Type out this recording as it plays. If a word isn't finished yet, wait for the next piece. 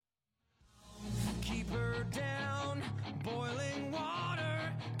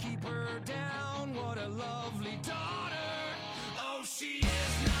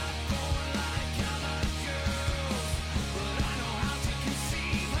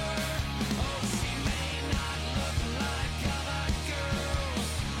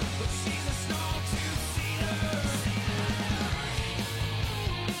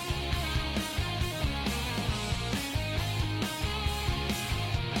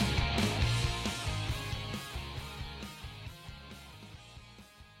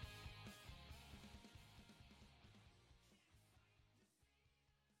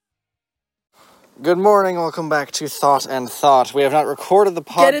Good morning, welcome back to Thought and Thought. We have not recorded the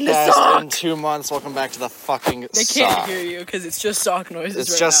podcast in 2 months. Welcome back to the fucking They can't hear you because it's just sock noises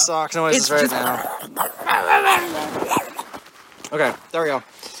It's just sock noises now. Okay, there we go.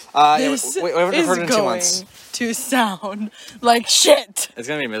 We haven't recorded in 2 months. To sound like shit. It's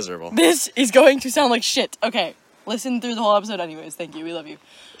gonna be miserable. This is going to sound like shit. Okay, listen through the whole episode anyways. Thank you, we love you.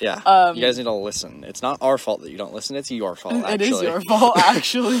 Yeah, you guys need to listen. It's not our fault that you don't listen, it's your fault, actually. It is your fault,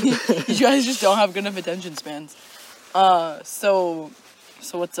 actually. You guys just don't have good enough attention spans. So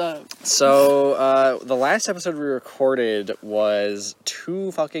what's up? So, the last episode we recorded was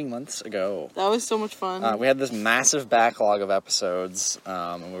 2 fucking months ago. That was so much fun. We had this massive backlog of episodes,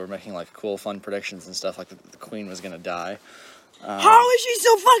 and we were making, like, cool, fun predictions and stuff, like the Queen was gonna die. How is she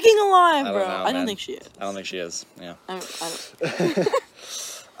so fucking alive, bro? I don't think she is. I don't think she is, yeah. I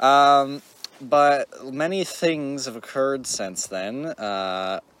don't. But many things have occurred since then.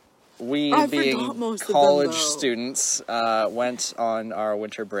 We, being college students, went on our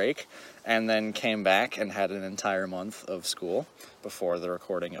winter break and then came back and had an entire month of school before the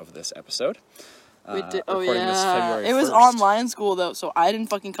recording of this episode. We did. Oh, recording this February it was 1st. Online school, though, so I didn't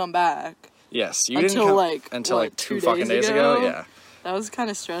fucking come back. Yes, you didn't come until like 2 fucking days ago. Yeah. That was kind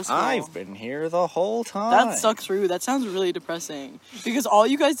of stressful. I've been here the whole time. That sucks for you. That sounds really depressing. Because all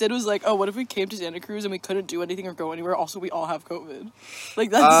you guys did was like, oh, what if we came to Santa Cruz and we couldn't do anything or go anywhere? Also, we all have COVID. Like,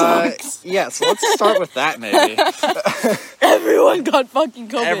 that sucks. Yeah, so let's start with that, maybe. Everyone got fucking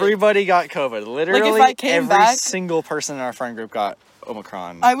COVID. Everybody got COVID. Literally, like, if I came every single person in our friend group got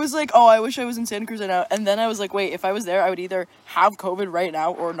Omicron. I was like, oh, I wish I was in Santa Cruz right now. And then I was like, wait, if I was there, I would either have COVID right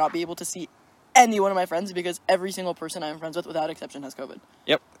now or not be able to see any one of my friends because every single person I'm friends with, without exception, has COVID.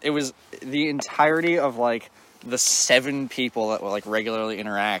 Yep. It was the entirety of, like, the 7 people that will, like, regularly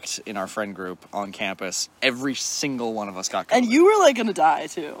interact in our friend group on campus. Every single one of us got COVID. And you were, like, gonna die,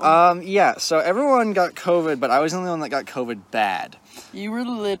 too. Yeah. So everyone got COVID, but I was the only one that got COVID bad. You were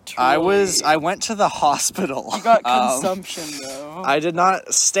literally... I went to the hospital. You got consumption, though. I did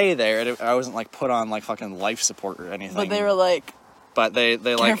not stay there. I wasn't, like, put on, like, fucking life support or anything. But they were like... But they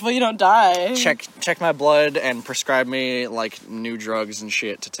like... Careful you don't die. Check my blood and prescribe me, like, new drugs and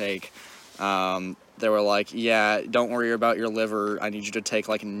shit to take. They were like, yeah, don't worry about your liver. I need you to take,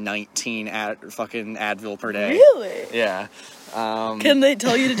 like, 19 fucking Advil per day. Really? Yeah. Can they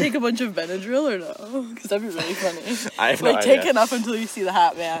tell you to take a bunch of Benadryl or no? Because that'd be really funny. I have no idea. Take enough until you see the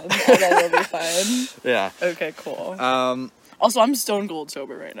Hat Man, and then you'll be fine. Yeah. Okay, cool. Also, I'm stone cold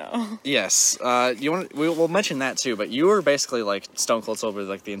sober right now. Yes. We'll mention that too, but you were basically, like, stone cold sober,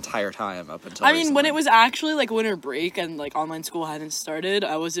 like, the entire time up until recently. When it was actually, like, winter break and, like, online school hadn't started,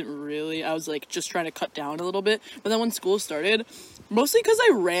 I was, like, just trying to cut down a little bit. But then when school started, mostly because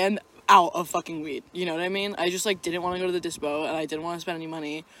I ran out of fucking weed, you know what I mean? I just, like, didn't want to go to the dispo, and I didn't want to spend any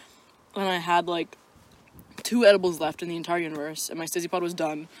money. And I had, like, 2 edibles left in the entire universe, and my Stizzy Pod was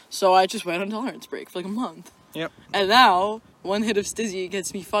done. So I just went on tolerance break for, like, a month. Yep. And now, one hit of Stizzy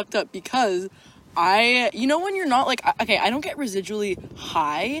gets me fucked up because you know when you're not, like, okay, I don't get residually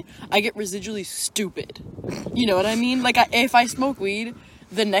high, I get residually stupid. You know what I mean? Like, if I smoke weed,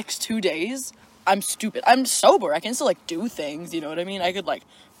 the next 2 days, I'm stupid. I'm sober, I can still, like, do things, you know what I mean? I could, like,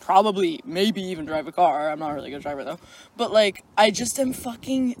 probably, maybe even drive a car. I'm not a really good driver, though. But, like, I just am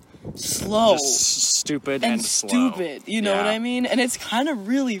fucking slow. Just stupid and slow. Stupid, you know what I mean? And it's kind of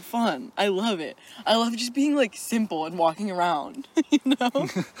really fun. I love it. I love just being, like, simple and walking around, you know?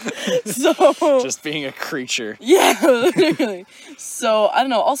 So... Just being a creature. Yeah, literally. So, I don't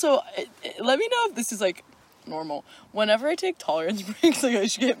know. Also, let me know if this is, like, normal. Whenever I take tolerance breaks, like, I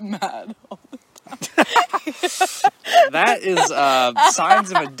should get mad all the time. That is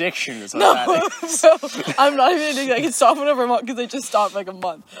signs of addiction is what that is. So, I'm not even addicted. I can stop whenever I want because I just stopped like a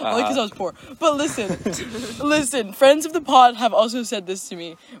month. Only because I was poor. But listen, friends of the pod have also said this to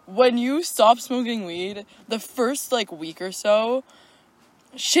me. When you stop smoking weed, the first like week or so,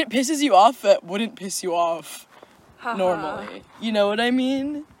 shit pisses you off that wouldn't piss you off normally. You know what I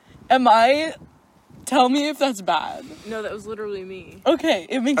mean? Am I Tell me if that's bad. No, that was literally me. Okay,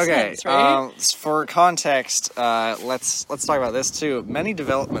 it makes sense, right? For context, let's talk about this too. Many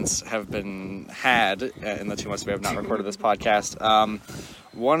developments have been had in the 2 months we have not recorded this podcast.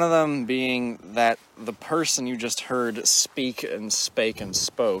 One of them being that the person you just heard speak and spake and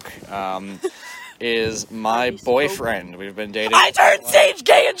spoke is my boyfriend. We've been dating. I turned Sage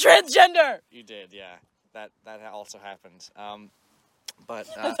gay and transgender! You did, yeah. That also happened. But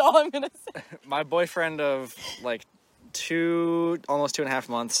that's all I'm gonna say. My boyfriend of like almost 2.5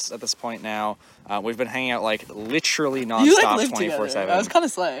 months at this point now. We've been hanging out like literally nonstop, 24/7. That was kind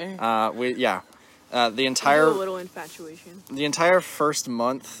of slay. The entire a little infatuation. The entire first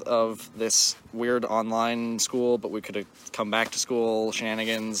month of this weird online school, but we could have come back to school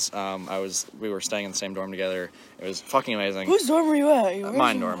shenanigans. We were staying in the same dorm together. It was fucking amazing. Whose dorm were you at?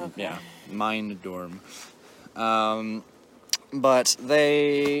 Mine dorm. Okay. Yeah, mine dorm. But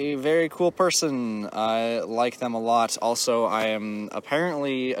they very cool person. I like them a lot. Also, I am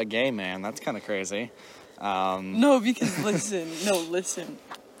apparently a gay man. That's kind of crazy. No, because listen.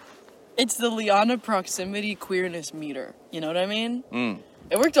 It's the Liana proximity queerness meter. You know what I mean?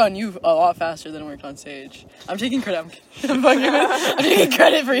 It worked on you a lot faster than it worked on Sage. I'm taking credit. I'm taking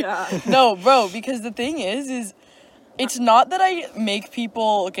credit for you. Yeah. No, bro, because the thing is it's not that I make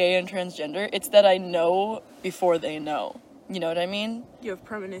people gay and transgender. It's that I know before they know. You know what I mean? You have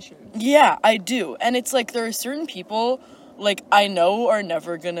premonitions. Yeah, I do. And it's like there are certain people, like, I know are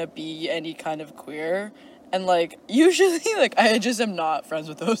never gonna be any kind of queer. And, like, usually, like, I just am not friends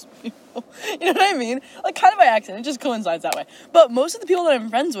with those people. You know what I mean? Like, kind of by accident. It just coincides that way. But most of the people that I'm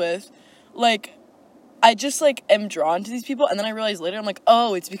friends with, like, I just, like, am drawn to these people. And then I realize later, I'm like,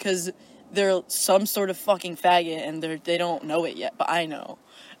 oh, it's because they're some sort of fucking faggot and they don't know it yet. But I know.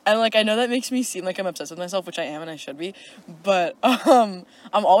 And, like, I know that makes me seem like I'm obsessed with myself, which I am and I should be. But, I'm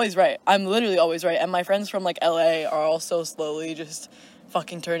always right. I'm literally always right. And my friends from, like, LA are also slowly just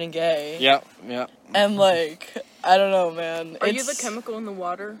fucking turning gay. Yep. And, like, I don't know, man. Are you the chemical in the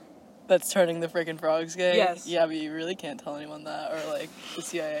water? That's turning the freaking frogs gay? Yes. Yeah, but you really can't tell anyone that. Or, like, the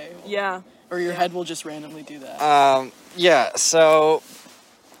CIA. Yeah. Or your head will just randomly do that. Yeah, so...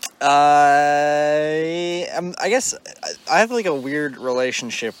 I guess I have, like, a weird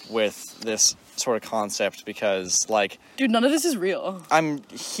relationship with this sort of concept because, like... Dude, none of this is real. I'm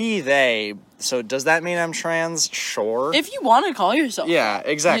he, they, so does that mean I'm trans? Sure. If you want to call yourself Yeah,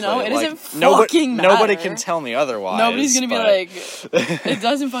 exactly. You know, it like, doesn't fucking matter. Nobody can tell me otherwise. Nobody's gonna be like, it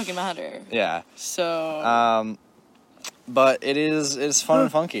doesn't fucking matter. Yeah. So... but it's fun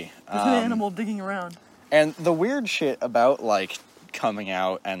and funky. There's an animal digging around. And the weird shit about, like, coming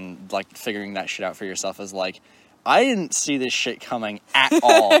out and, like, figuring that shit out for yourself is, like, I didn't see this shit coming at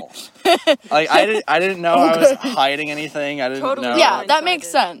all. Like, I didn't know I was hiding anything. I didn't know. Yeah, that makes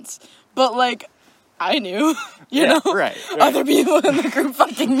sense. But, like, I knew, you know? Right. Other people in the group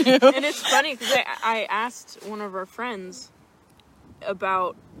fucking knew. And it's funny, because I asked one of our friends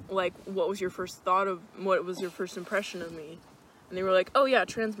about, like, what was your first impression of me? And they were like, oh yeah,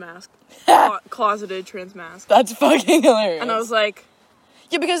 trans mask. Closeted trans mask. That's fucking hilarious. And I was like...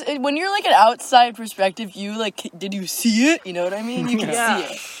 Yeah, because when you're, like, an outside perspective, you, like, did you see it? You know what I mean? You can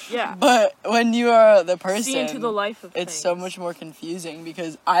see it. Yeah. But when you are the person... See into the life of it's things. so much more confusing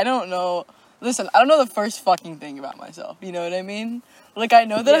because I don't know... Listen, I don't know the first fucking thing about myself. You know what I mean? Like, I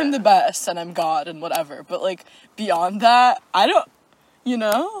know that I'm the best and I'm God and whatever. But, like, beyond that, I don't... You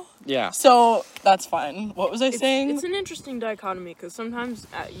know? Yeah. So, that's fine. What was I saying? It's an interesting dichotomy, because sometimes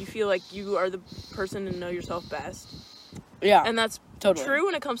you feel like you are the person to know yourself best. Yeah. And that's totally true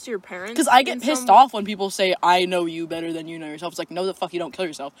when it comes to your parents. Because I get pissed off when people say, I know you better than you know yourself. It's like, no, the fuck, you don't kill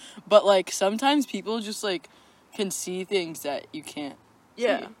yourself. But, like, sometimes people just, like, can see things that you can't see.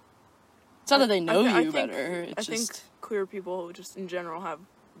 It's not that they know you better. It's I think queer people just in general have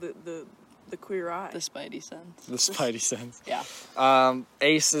the queer eye. The spidey sense. The spidey sense. Yeah.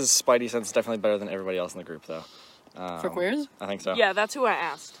 Ace's spidey sense is definitely better than everybody else in the group, though. For queers? I think so. Yeah, that's who I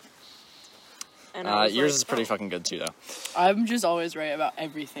asked. And yours is pretty fucking good, too, though. I'm just always right about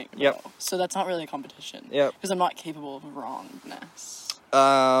everything. Yep. So that's not really a competition. Yep. Because I'm not capable of wrongness.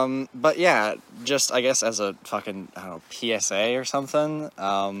 But yeah, just, I guess, as a fucking, I don't know, PSA or something,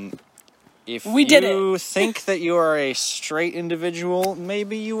 if you think that you are a straight individual,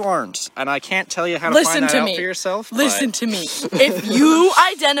 maybe you aren't. And I can't tell you how to find that out for yourself. Listen to me. If you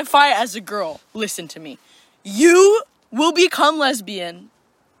identify as a girl, listen to me. You will become lesbian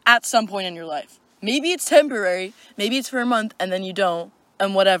at some point in your life. Maybe it's temporary, maybe it's for a month, and then you don't,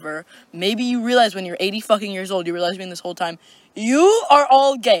 and whatever. Maybe you realize when you're 80 fucking years old, you were lesbian this whole time. You are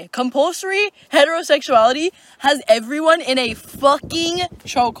all gay. Compulsory heterosexuality has everyone in a fucking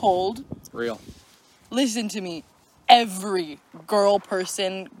chokehold. Real. listen to me. Every girl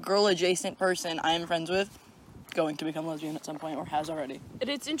adjacent person I am friends with going to become lesbian at some point or has already.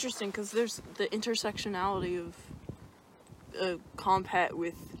 It's interesting because there's the intersectionality of compat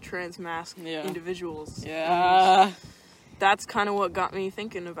with trans-masc individuals. Yeah. And that's kind of what got me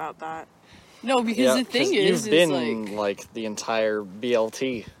thinking about that. No, because the thing is, you've been like the entire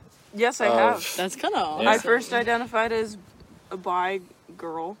BLT. Yes, I have. That's kind of awesome. I first identified as a bi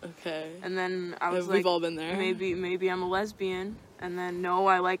girl. Okay. And then I was we've all been there. Maybe I'm a lesbian. And then, no,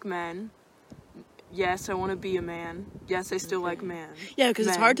 I like men. Yes, I want to be a man. Yes, I still like men. Yeah, because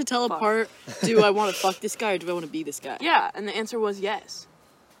it's hard to tell apart, do I want to fuck this guy or do I want to be this guy? Yeah, and the answer was yes.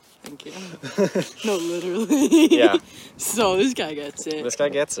 Thank you. No, literally. Yeah. So this guy gets it. This guy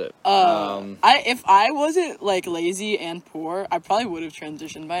gets it. If I wasn't like lazy and poor, I probably would have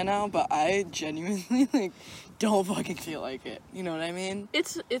transitioned by now. But I genuinely like don't fucking feel like it. You know what I mean?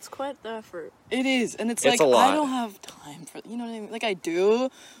 It's quite the effort. It is, and it's a like lot. I don't have time for. You know what I mean? Like I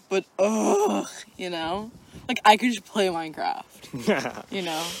do, but you know, like I could just play Minecraft. You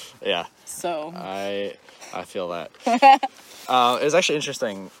know? Yeah. So I feel that. It was actually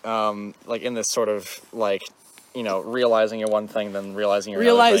interesting, like in this sort of like, you know, realizing you're one thing, then realizing you're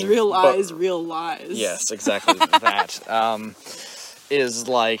another thing. Realize. Yes, exactly that. Is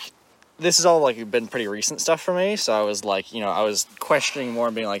like, this is all like been pretty recent stuff for me. So I was like, you know, I was questioning more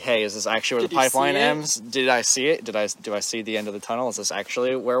and being like, hey, is this actually where the pipeline ends? Did I see it? Do I see the end of the tunnel? Is this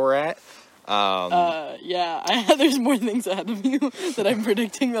actually where we're at? Yeah, there's more things ahead of you that I'm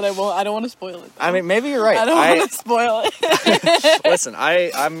predicting that I don't want to spoil it. I mean, maybe you're right. I don't want to spoil it. Listen,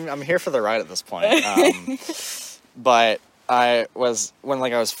 I'm here for the ride at this point. But I was, when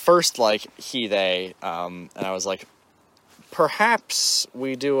I was first like he, they, and I was like, perhaps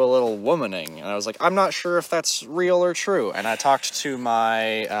we do a little womaning. And I was like, I'm not sure if that's real or true. And I talked to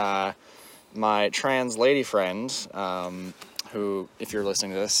my, my trans lady friend, who, if you're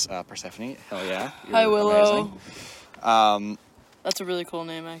listening to this, Persephone, hell yeah. Hi, Willow. Amazing. That's a really cool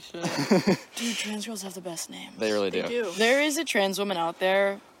name, actually. Dude, trans girls have the best names. They really do. They do. There is a trans woman out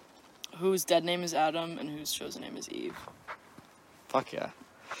there whose dead name is Adam and whose chosen name is Eve. Fuck yeah.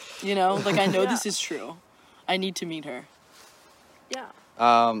 You know? Like, I know this is true. I need to meet her. Yeah.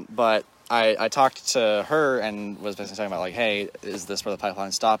 But I talked to her and was basically talking about, like, hey, is this where the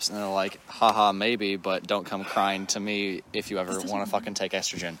pipeline stops? And they're like, haha, maybe, but don't come crying to me if you ever want to fucking take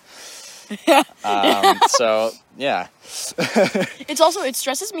estrogen. So, yeah. It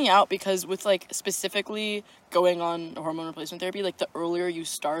stresses me out because with, like, specifically going on hormone replacement therapy, like, the earlier you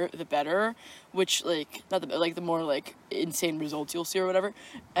start, the better, which, like, the more, like, insane results you'll see or whatever.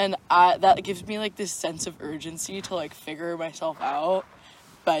 And that gives me, like, this sense of urgency to, like, figure myself out.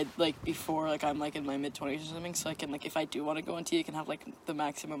 By, like, before, like, I'm, like, in my mid-20s or something, so I can, like, if I do want to go into it, it can have, like, the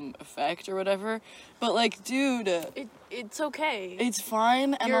maximum effect or whatever. But, like, dude... It's okay. It's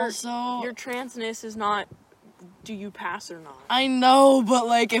fine, and also... Your transness is not, do you pass or not? I know, but,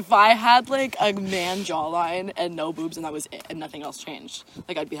 like, if I had, like, a man jawline and no boobs and that was it, and nothing else changed,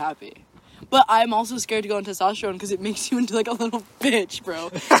 like, I'd be happy. But I'm also scared to go on testosterone because it makes you into, like, a little bitch, bro.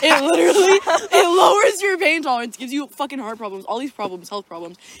 It literally, it lowers your pain tolerance, gives you fucking heart problems, all these problems, health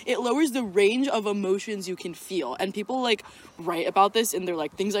problems. It lowers the range of emotions you can feel. And people, like, write about this and they're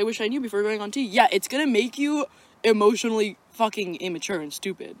like, things I wish I knew before going on T. Yeah, it's gonna make you emotionally fucking immature and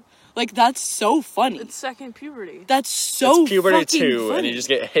stupid. Like, that's so funny. It's second puberty. That's so it's puberty fucking too, funny. and you just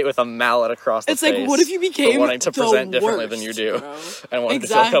get hit with a mallet across the face. It's like, what if you became wanting to present differently than you do, and wanting to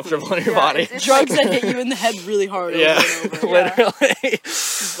feel comfortable in your body. Drugs that hit you in the head really hard. Yeah, over and over. literally.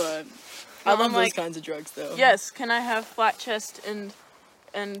 But I love those kinds of drugs, though. Yes, can I have flat chest and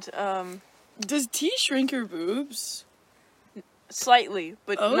Does tea shrink your boobs? Slightly,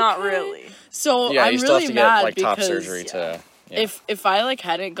 but not really. So yeah, I'm you still really have to mad get like because top surgery to. Yeah. If I like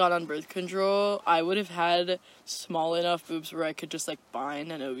hadn't gone on birth control, I would have had small enough boobs where I could just like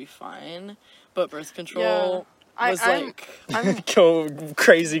bind and it would be fine. But birth control was I'm go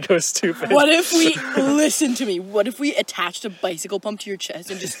crazy, go stupid. What if we listen to me? What if we attached a bicycle pump to your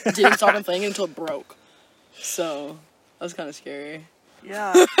chest and just didn't stop inflating it until it broke? So that was kind of scary.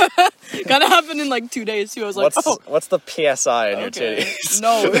 Yeah. Kind of happened in like 2 days too. I was like, what's the PSI in your titties?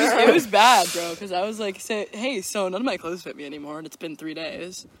 No, it was bad, bro. Because I was like, hey, so none of my clothes fit me anymore, and it's been 3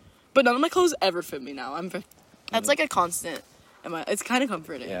 days. But none of my clothes ever fit me now. That's like a constant. It's kind of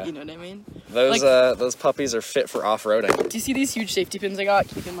comforting. Yeah. You know what I mean? Those puppies are fit for off-roading. Do you see these huge safety pins I got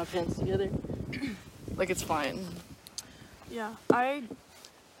keeping my pants together? Like, it's fine. Yeah,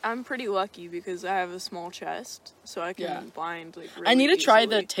 I'm pretty lucky because I have a small chest, so I can bind like really I need to easily. try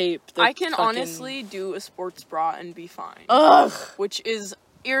the tape. I can honestly do a sports bra and be fine. Ugh. Which is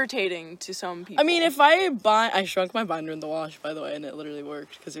irritating to some people. I mean, if I shrunk my binder in the wash, by the way, and it literally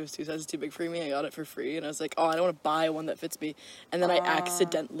worked because it was 2 sizes too big for me. I got it for free, and I was like, oh, I don't want to buy one that fits me. And then I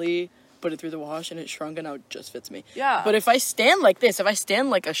accidentally put it through the wash, and it shrunk, and now it just fits me. Yeah. But if I stand like this, if I stand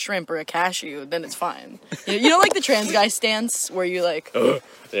like a shrimp or a cashew, then it's fine. You know, like the trans guy stance where you like...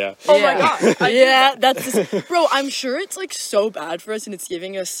 Yeah. Oh my god. Yeah, that's just... Bro, I'm sure it's like so bad for us, and it's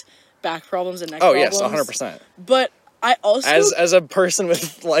giving us back problems and neck problems. Oh, yes, 100%. But I also... As a person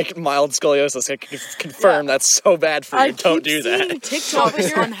with, like, mild scoliosis, I can confirm that's so bad for you. Don't do that.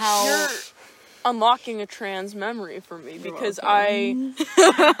 TikToks on how... You're unlocking a trans memory for me because I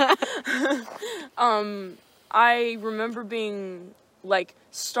remember being, like,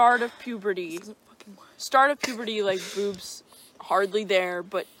 start of puberty, like, boobs hardly there,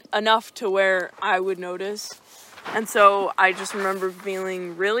 but enough to where I would notice. And so I just remember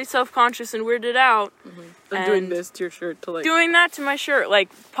feeling really self-conscious and weirded out. Mm-hmm. And doing this to your shirt to like... Doing that to my shirt,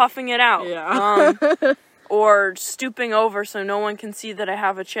 like puffing it out. Yeah. Or stooping over so no one can see that I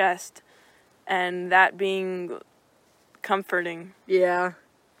have a chest. And that being comforting. Yeah.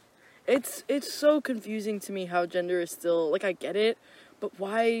 It's so confusing to me how gender is still... Like, I get it, but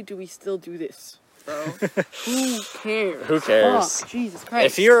why do we still do this? Bro. Who cares? Who cares? Fuck, Jesus Christ.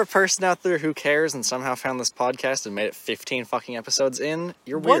 If you're a person out there who cares and somehow found this podcast and made it 15 fucking episodes in,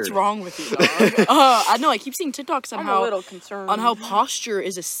 you're weird. What's wrong with you, dog? I know, I keep seeing TikToks on I'm a little concerned. On how posture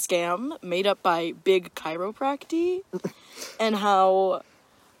is a scam made up by big chiropractic. And how...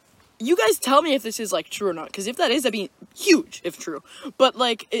 You guys tell me if this is, like, true or not. Because if that is, that'd be huge, if true. But,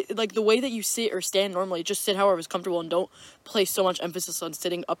 like, like, the way that you sit or stand normally, just sit however is comfortable and don't place so much emphasis on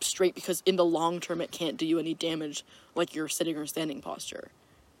sitting up straight because in the long term it can't do you any damage like your sitting or standing posture.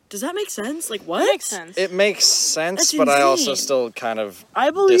 Does that make sense? Like, what? It makes sense. It makes sense, That's but I insane. also still kind of I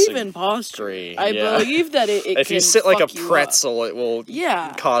believe disagree. in posture. Yeah. I believe that it if can you sit like a fuck you pretzel, it will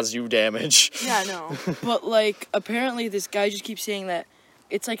Yeah. cause you damage. Yeah, no. But, like, apparently this guy just keeps saying that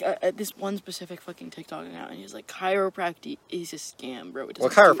it's like this one specific fucking TikTok account, and he's like, chiropractic is a scam, bro. Well,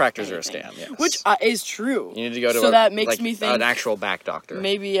 chiropractors are a scam, yes. Which is true. You need to go to that makes me think an actual back doctor.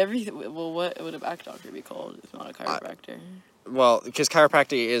 Maybe everything. Well, what would a back doctor be called if not a chiropractor? Well, because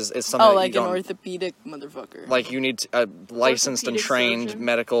chiropractic is something Oh, that like you don't... an orthopedic motherfucker. Like, you need a licensed and Orthopedic trained surgeon?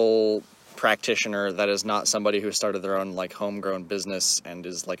 medical practitioner that is not somebody who started their own, like, homegrown business and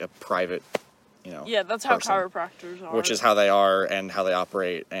is, like, a private... You know, Yeah, that's how person, chiropractors are. which is how they are and how they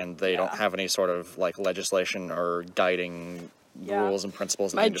operate, and they don't have any sort of like legislation or guiding rules and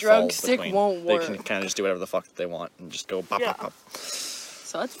principles. That My they need to drug follow stick between. won't work. They can kind of just do whatever the fuck they want and just go pop, pop, pop.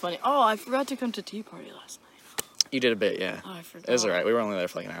 So that's funny. Oh, I forgot to come to tea party last night. You did a bit, yeah. Oh, I forgot. It was alright. We were only there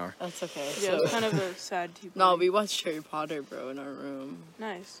for like an hour. That's okay. Yeah, it was kind of a sad tea party. No, we watched Harry Potter, bro, in our room.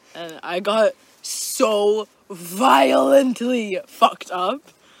 Nice. And I got so violently fucked up.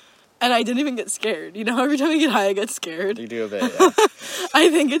 And I didn't even get scared. You know, every time I get high, I get scared. You do a bit, yeah.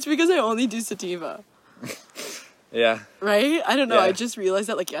 I think it's because I only do sativa. Yeah. Right? I don't know. Yeah. I just realized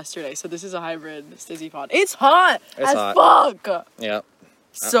that, like, yesterday. So this is a hybrid Stizzy pod. It's hot It's as hot. fuck! Yeah.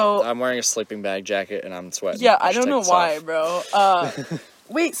 So... I'm wearing a sleeping bag jacket and I'm sweating. Yeah, I don't should know take this why, off. bro.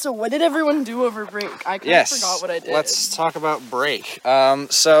 Wait, so what did everyone do over break? I kind of forgot what I did. Let's talk about break.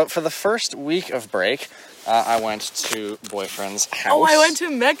 So for the first week of break... I went to boyfriend's house. Oh, I went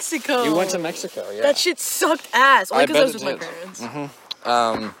to Mexico. You went to Mexico, yeah. That shit sucked ass. Only because I was with bet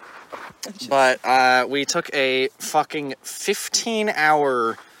my it parents. But we took a fucking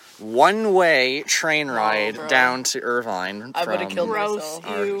 15-hour one-way train ride bro. down to Irvine I would have from killed Gross. myself.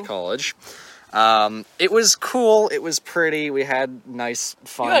 our college. It was cool. It was pretty. We had nice,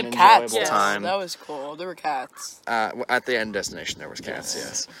 fun, You had cats. enjoyable time. That was cool. There were cats. At the end destination, there was cats.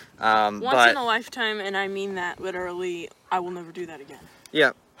 Yes. Once but in a lifetime, and I mean that literally, I will never do that again.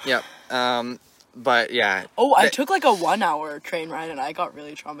 Yep. But yeah. Oh, I took like a 1 hour train ride and I got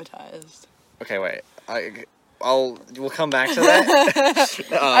really traumatized. Okay, wait. We'll come back to that.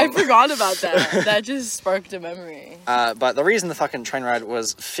 I forgot about that. That just sparked a memory. But the reason the fucking train ride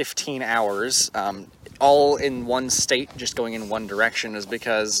was 15 hours, all in one state, just going in one direction, is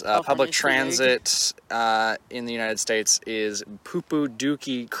because public transit in the United States is poo-poo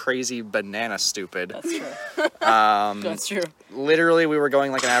dookie crazy banana stupid. That's true. That's true. Literally, we were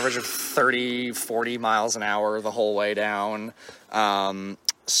going like an average of 30, 40 miles an hour the whole way down.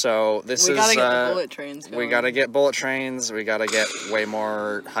 So this We is gotta get the bullet trains going. we gotta get bullet trains. We gotta get way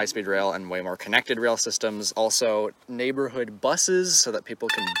more high-speed rail and way more connected rail systems. Also, neighborhood buses so that people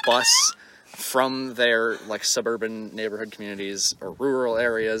can bus from their like suburban neighborhood communities or rural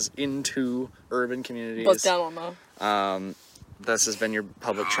areas into urban communities. Bust down on This has been your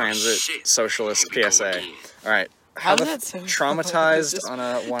public transit socialist PSA. All right, How did that sound? Traumatized on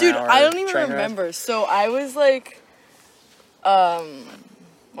a 1 hour Dude, I don't even train remember. ride? So I was like, wow.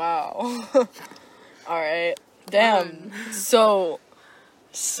 Alright. Damn. So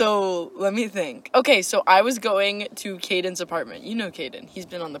let me think. Okay, so I was going to Caden's apartment. You know Caden. He's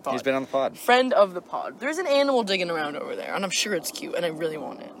been on the pod. He's been on the pod. Friend of the pod. There's an animal digging around over there, and I'm sure it's cute, and I really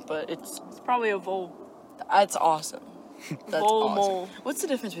want it, but it's probably a vole. That's awesome. That's Vole, awesome. mole. What's the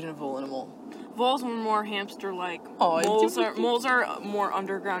difference between a vole and a mole? Voles are more hamster-like. Oh, Moles are more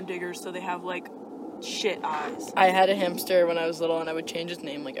underground diggers, so they have, like, shit eyes. I had a hamster when I was little, and I would change his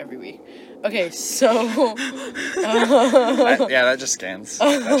name, like, every week. Okay, so... that just scans.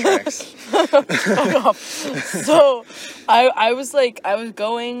 That tracks. Fuck off. So, I was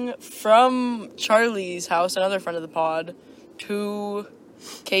going from Charlie's house, another friend of the pod, to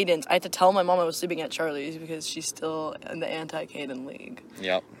Caden's. I had to tell my mom I was sleeping at Charlie's because she's still in the anti-Caden league.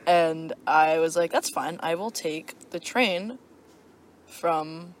 Yep. And I was like, that's fine. I will take the train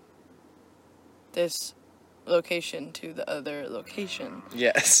from this location to the other location.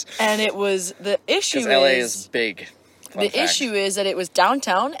 Yes. And it was, the issue is... Because LA is big. Issue is that it was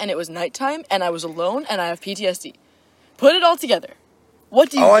downtown, and it was nighttime, and I was alone, and I have PTSD. Put it all together. What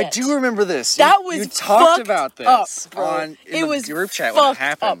do you get? I do remember this. That was you talked about this up, bro. in the group chat fucked when it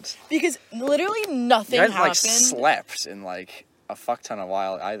happened. Up. Because literally nothing you hadn't, happened. slept in, a fuck ton of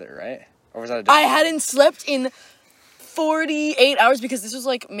while either, right? Or was that a different I hadn't slept in 48 hours because this was,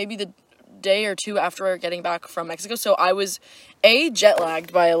 maybe the day or two after getting back from Mexico. So I was, A, jet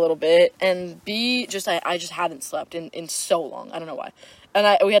lagged by a little bit, and B, I just hadn't slept in so long. I don't know why.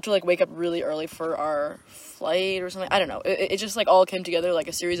 And we had to, wake up really early for our flight or something. I don't know. It just, all came together,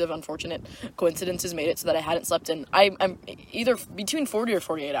 a series of unfortunate coincidences made it so that I hadn't slept in, I'm either between 40 or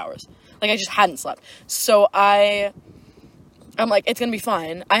 48 hours. I just hadn't slept. So I'm like, it's gonna be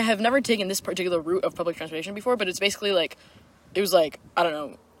fine. I have never taken this particular route of public transportation before, but it's basically, it was, I don't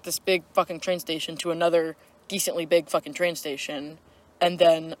know, this big fucking train station to another decently big fucking train station, and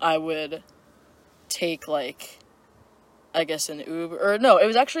then I would take, I guess an Uber, or no, it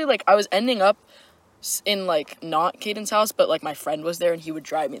was actually, I was ending up in, not Caden's house, but, my friend was there, and he would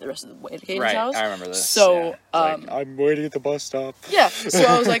drive me the rest of the way to Caden's house. Right, I remember this. So, yeah. I'm waiting at the bus stop. Yeah, so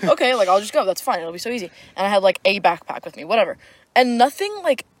I was like, okay, I'll just go, that's fine, it'll be so easy. And I had, a backpack with me, whatever. And nothing,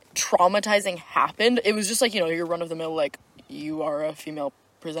 traumatizing happened. It was just, your run-of-the-mill, you are a female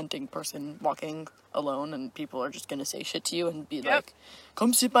presenting person walking alone, and people are just gonna say shit to you and be like,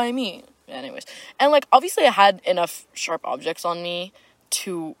 come sit by me. Anyways. And, obviously I had enough sharp objects on me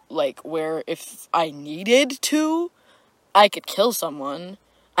to, where if I needed to, I could kill someone.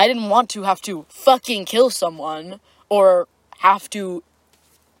 I didn't want to have to fucking kill someone, or have to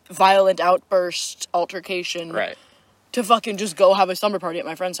violent outburst altercation. Right. To fucking just go have a slumber party at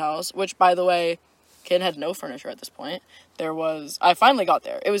my friend's house, which, by the way, Ken had no furniture at this point. I finally got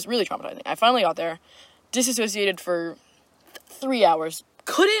there. It was really traumatizing. I finally got there, disassociated for 3 hours,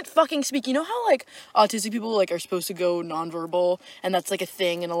 couldn't fucking speak. You know how, autistic people, are supposed to go nonverbal, and that's, a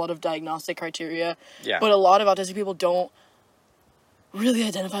thing in a lot of diagnostic criteria? Yeah. But a lot of autistic people don't really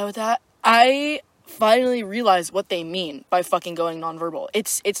identify with that. I finally realized what they mean by fucking going nonverbal.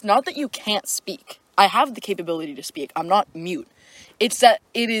 It's not that you can't speak. I have the capability to speak. I'm not mute. It's that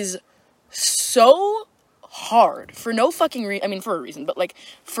it is so hard for no fucking for a reason, but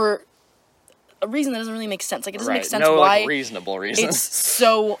for a reason that doesn't really make sense. It doesn't make sense why reasonable reason. It's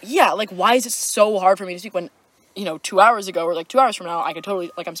so why is it so hard for me to speak when 2 hours ago or 2 hours from now I could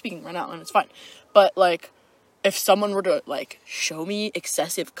totally I'm speaking right now and it's fine. But if someone were to show me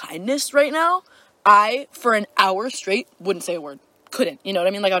excessive kindness right now, I for an hour straight wouldn't say a word. Couldn't. You know what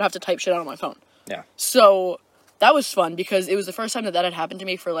I mean? I would have to type shit out on my phone. Yeah. So that was fun because it was the first time that had happened to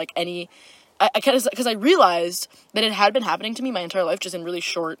me for any. Because I realized that it had been happening to me my entire life, just in really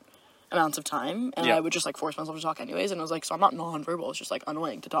short amounts of time, and I would just force myself to talk anyways. And I was like, so I'm not nonverbal. It's just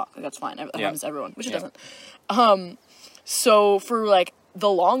annoying to talk. That's fine. It happens to everyone, which it doesn't. So for the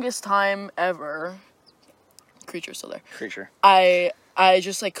longest time ever, Creature's still there. Creature. I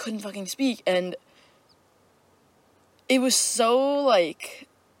just couldn't fucking speak, and it was so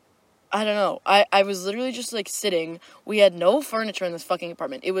I don't know. I was literally just sitting. We had no furniture in this fucking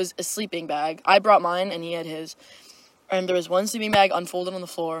apartment. It was a sleeping bag. I brought mine and he had his. And there was one sleeping bag unfolded on the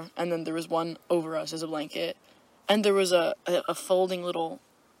floor, and then there was one over us as a blanket. And there was a folding little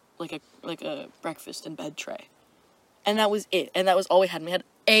like a breakfast and bed tray. And that was it. And that was all we had. And we had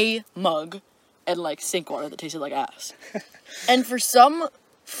a mug and sink water that tasted like ass. And for some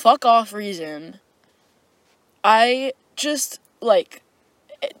fuck off reason, I just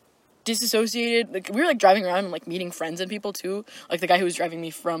disassociated. Like, we were, like, driving around and, like, meeting friends and people, too. Like, the guy who was driving me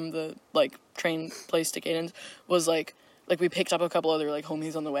from the, like, train place to Caden's was, like, we picked up a couple other, like,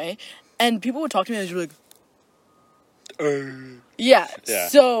 homies on the way. And people would talk to me and they were like... Yeah.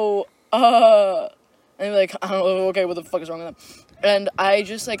 So, and they'd be like, I don't know, okay, what the fuck is wrong with them? And I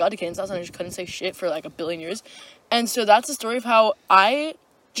just, like, got to Caden's house and I just couldn't say shit for, like, a billion years. And so that's the story of how I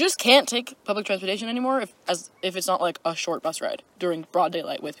just can't take public transportation anymore if it's not, like, a short bus ride during broad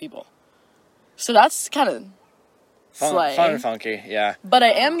daylight with people. So that's kind of fun and funky, yeah. But I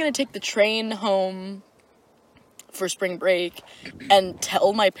am going to take the train home for spring break and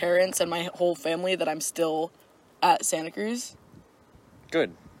tell my parents and my whole family that I'm still at Santa Cruz.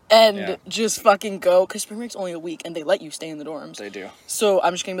 Good. And just fucking go, because spring break's only a week, and they let you stay in the dorms. They do. So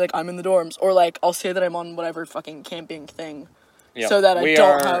I'm just gonna be like, I'm in the dorms, or like, I'll say that I'm on whatever fucking camping thing, so that I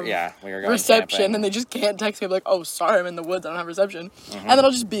don't have reception, camping. And they just can't text me like, oh, sorry, I'm in the woods, I don't have reception, and then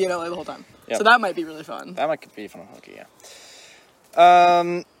I'll just be in LA the whole time. Yep. So that might be really fun. That might be fun and funky,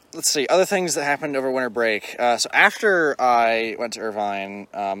 yeah. Let's see, other things that happened over winter break. So after I went to Irvine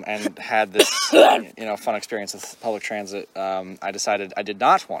and had this, fun experience with public transit, I decided I did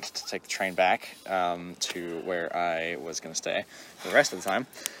not want to take the train back to where I was going to stay for the rest of the time.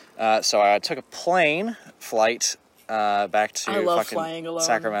 So I took a plane flight back to fucking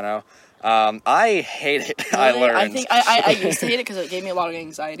Sacramento. I hate it. Really? I learned. I think I used to hate it because it gave me a lot of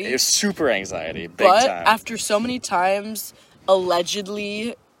anxiety. It was super anxiety, big time. But after so many times,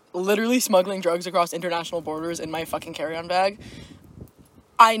 allegedly... literally smuggling drugs across international borders in my fucking carry-on bag,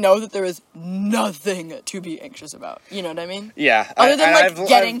 I know that there is nothing to be anxious about. You know what I mean? Yeah. Other than,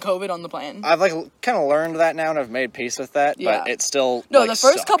 getting COVID on the plane. I've, kind of learned that now, and I've made peace with that, but it still, No, the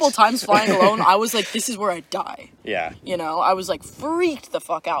first couple times flying alone, I was like, this is where I die. Yeah. I was, freaked the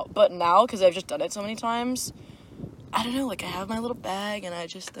fuck out. But now, because I've just done it so many times, I don't know, I have my little bag, and I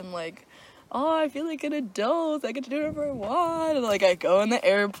just am like... oh, I feel like an adult, I get to do whatever I want, and, I go in the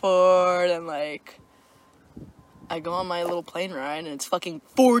airport, and, I go on my little plane ride, and it's fucking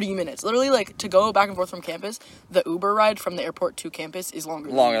 40 minutes. Literally, to go back and forth from campus, the Uber ride from the airport to campus is longer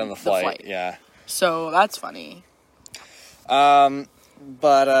than the flight. Yeah. So, that's funny. But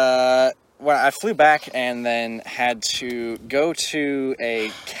I flew back and then had to go to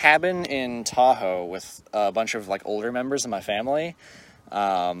a cabin in Tahoe with a bunch of, older members of my family.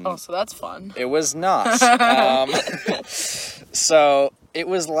 So that's fun. It was not. So it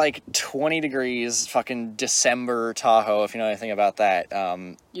was 20 degrees, fucking December Tahoe, if you know anything about that.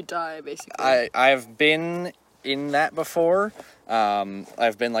 You die, basically. I've been in that before.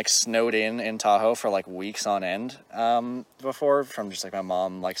 I've been snowed in Tahoe for weeks on end before, from just my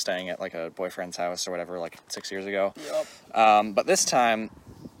mom staying at a boyfriend's house or whatever 6 years ago. Yep. But this time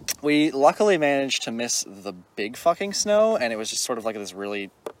we luckily managed to miss the big fucking snow, and it was just sort of this really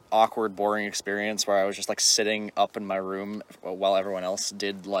awkward, boring experience where I was just sitting up in my room while everyone else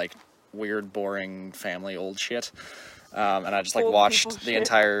did weird, boring family old shit. And I just watched the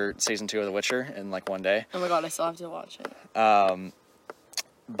entire season 2 of The Witcher in one day. Oh my god, I still have to watch it.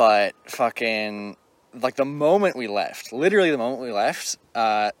 But fucking the moment we left,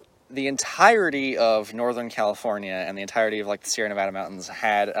 the entirety of Northern California and the entirety of the Sierra Nevada mountains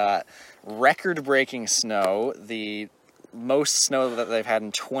had record-breaking snow, the most snow that they've had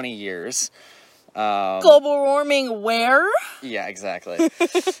in 20 years. Global warming where? Yeah, exactly.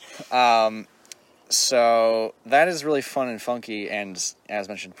 So that is really fun and funky, and as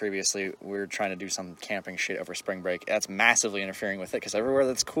mentioned previously, we're trying to do some camping shit over spring break. That's massively interfering with it, because everywhere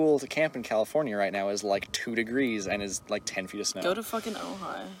that's cool to camp in California right now is 2 degrees and is 10 feet of snow. Go to fucking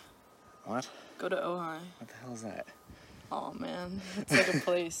Ojai. What? Go to Ojai. What the hell is that? Oh man, it's a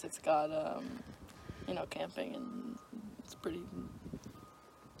place. It's got camping, and it's pretty.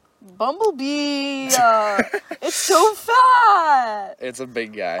 Bumblebee! It's so fat! It's a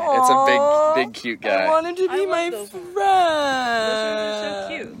big guy. Aww, it's a big, cute guy. I wanted to be my friend. Those are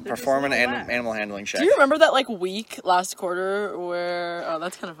so cute. Perform an animal handling check. Do you remember that week last quarter where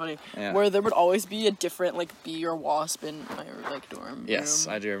that's kind of funny, where there would always be a different bee or wasp in my dorm? Yes,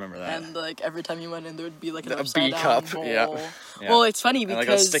 room, I do remember that. And every time you went in, there would be an a bee cup. Yeah. Well, it's funny because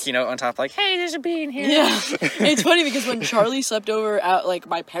and a sticky note on top, hey, there's a bee in here. Yeah, it's funny because when Charlie slept over at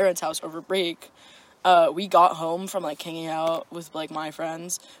my parents' house over break, we got home from hanging out with my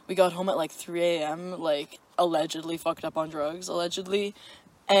friends. We got home at 3 a.m. Allegedly fucked up on drugs,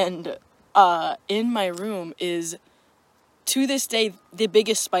 and in my room is to this day the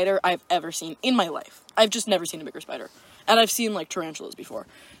biggest spider I've ever seen in my life. I've just never seen a bigger spider, and I've seen tarantulas before.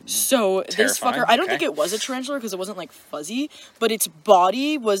 So terrifying. This fucker, I don't think it was a tarantula because it wasn't fuzzy, but its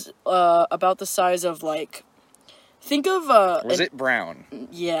body was about the size of think of was it brown?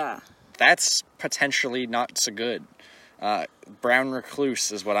 Yeah. that's potentially not so good. Brown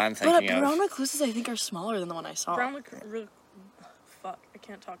recluse is what I'm thinking of. But brown recluses, I think, are smaller than the one I saw. Fuck, I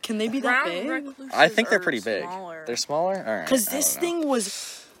can't talk. Can they be that big? I think they're pretty big. Smaller. They're smaller? Alright. Because this thing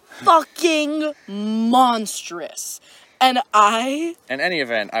was fucking monstrous. And in any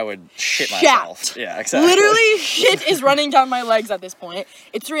event, I would shit myself. Yeah, exactly. Literally, shit is running down my legs at this point.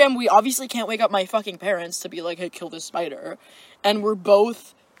 It's 3 a.m. We obviously can't wake up my fucking parents to be like, hey, kill this spider. And we're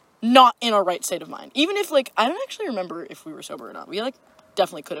both not in our right state of mind. Even if, like, I don't actually remember if we were sober or not. We, like,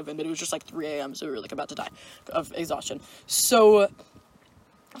 definitely could have been, but it was just, like, 3 a.m., so we were, like, about to die of exhaustion. So,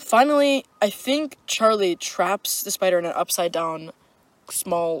 finally, I think Charlie traps the spider in an upside-down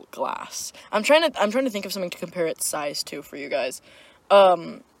small glass. I'm trying to think of something to compare its size to for you guys.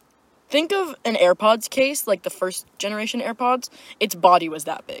 Think of an AirPods case, like the first generation AirPods. Its body was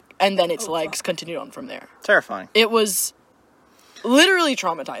that big, and then its legs continued on from there. Terrifying. It was literally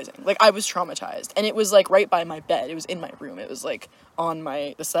traumatizing. Like, I was traumatized, and it was like right by my bed. It was in my room. It was like on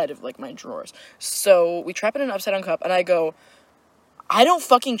the side of like my drawers. So we trap it in an upside down cup, and I go, I don't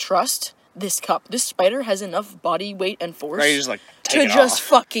fucking trust this cup. This spider has enough body weight and force to just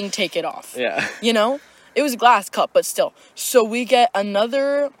fucking take it off. Yeah. You know? It was a glass cup, but still. So we get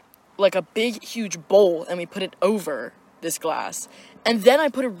another, like, a big, huge bowl, and we put it over this glass. And then I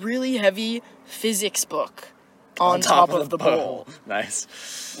put a really heavy physics book on top of the bowl.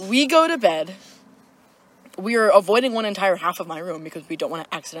 Nice. We go to bed. We are avoiding one entire half of my room because we don't want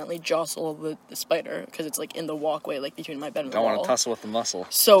to accidentally jostle the spider, because it's, like, in the walkway, like, between my bed and the wall. Don't want to tussle with the muscle.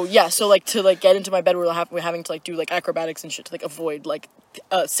 So, yeah, so, like, to, like, get into my bed, we're having to, like, do, like, acrobatics and shit to, like, avoid, like,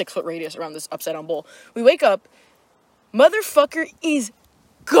 a 6-foot radius around this upside-down bowl. We wake up. Motherfucker is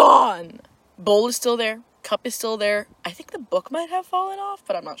gone. Bowl is still there. Cup is still there. I think the book might have fallen off,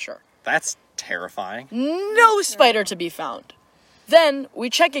 but I'm not sure. That's terrifying. No spider to be found. Then we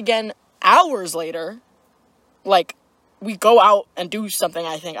check again hours later. Like, we go out and do something,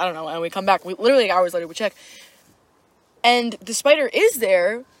 I think. I don't know. And we come back. We literally hours later, we check. And the spider is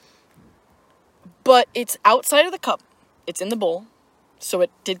there, but it's outside of the cup. It's in the bowl. So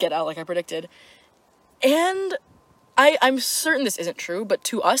it did get out, like I predicted. And I'm certain this isn't true, but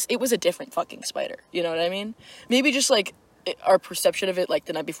to us, it was a different fucking spider. You know what I mean? Maybe just, like, our perception of it, like,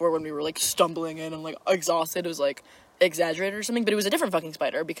 the night before when we were, like, stumbling in and, like, exhausted, was, like, exaggerated or something. But it was a different fucking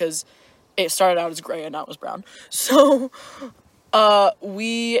spider because it started out as gray and now it was brown. So,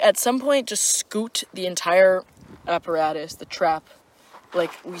 we, at some point, just scoot the entire apparatus, the trap.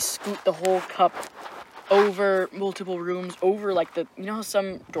 Like, we scoot the whole cup over multiple rooms, over, like, you know how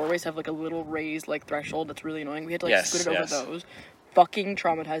some doorways have, like, a little raised, like, threshold that's really annoying? We had to, like, scoot it over those. Fucking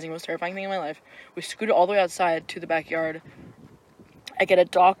traumatizing, most terrifying thing in my life. We scooted all the way outside to the backyard. I get a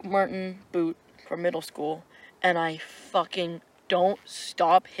Doc Marten boot from middle school, and I fucking don't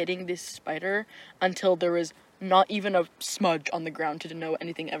stop hitting this spider until there is not even a smudge on the ground to denote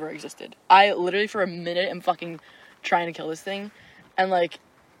anything ever existed. I literally, for a minute, am fucking trying to kill this thing, and, like,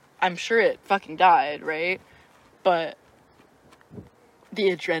 I'm sure it fucking died, right? But the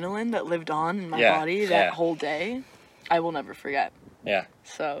adrenaline that lived on in my body that whole day, I will never forget. Yeah.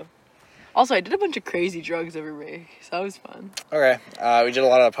 So, also, I did a bunch of crazy drugs over break, so that was fun. Okay. We did a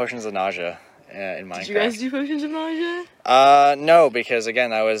lot of potions of nausea in Minecraft. Did you guys do potions of nausea? No, because,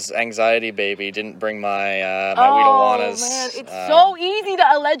 again, I was anxiety baby, didn't bring my weed-awanas. Oh, man, it's so easy to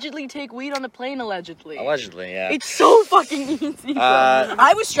allegedly take weed on a plane, allegedly. Allegedly, yeah. It's so fucking easy, bro.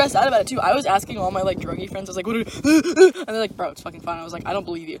 I was stressed out about it, too. I was asking all my, like, druggy friends, I was like, what are you... And they're like, bro, it's fucking fine. I was like, I don't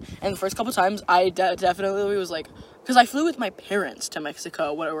believe you. And the first couple times, I definitely was like... Because I flew with my parents to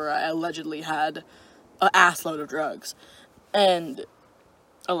Mexico, where I allegedly had an assload of drugs. And...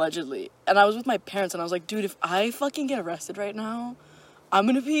 Allegedly. And I was with my parents, and I was like, dude, if I fucking get arrested right now, I'm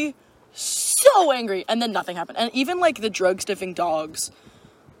gonna be so angry. And then nothing happened. And even, like, the drug-sniffing dogs,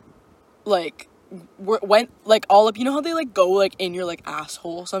 like, went, like, all up. You know how they, like, go, like, in your, like,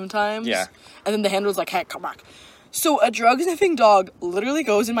 asshole sometimes? Yeah. And then the handler's like, hey, come back. So a drug-sniffing dog literally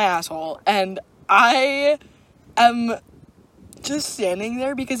goes in my asshole, and I am just standing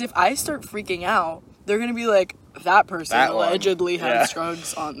there, because if I start freaking out, they're gonna be like, that person allegedly has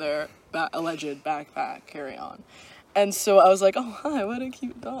drugs on their alleged backpack, carry on. And so I was like, oh, hi, what a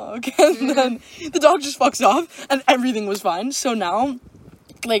cute dog. And then the dog just fucks off, and everything was fine. So now,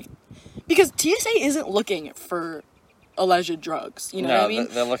 like, because TSA isn't looking for alleged drugs, you know what I mean?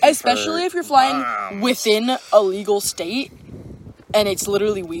 They're looking especially if you're flying within a legal state, and it's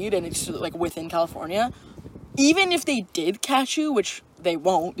literally weed, and it's, like, within California. Even if they did catch you, which they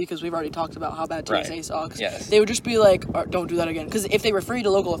won't, because we've already talked about how bad TSA sucks. Yes. They would just be like, don't do that again. Because if they refer you to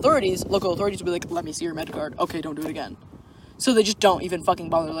local authorities would be like, let me see your med card. Okay, don't do it again. So they just don't even fucking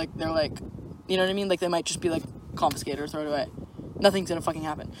bother. Like, they're like, you know what I mean? Like, they might just be like, confiscate or throw it away. Nothing's gonna fucking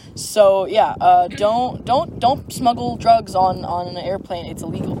happen. So, yeah, don't smuggle drugs on an airplane. It's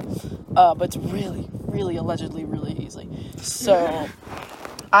illegal. But it's really, allegedly, really easy. So,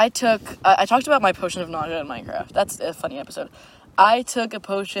 I talked about my potion of nausea in Minecraft. That's a funny episode. I took a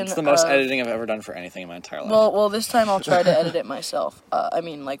potion. It's the most editing I've ever done for anything in my entire life. Well, this time I'll try to edit it myself. I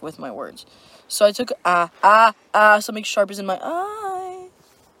mean, like, with my words. So I took, something sharp is in my eye.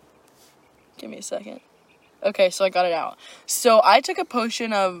 Give me a second. Okay, so I got it out. So I took a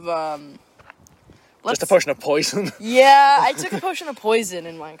potion of, just a potion of poison? Yeah, I took a potion of poison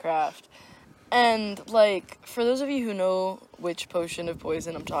in Minecraft. And, like, for those of you who know which potion of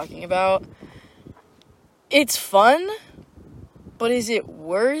poison I'm talking about, it's fun, but is it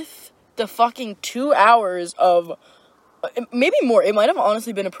worth the fucking 2 hours of, maybe more, it might have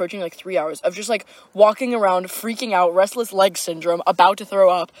honestly been approaching, like, 3 hours of just, like, walking around, freaking out, restless leg syndrome, about to throw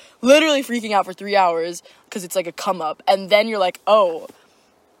up, literally freaking out for 3 hours, because it's, like, a come-up, and then you're like, oh,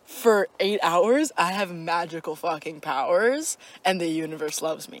 for 8 hours, I have magical fucking powers, and the universe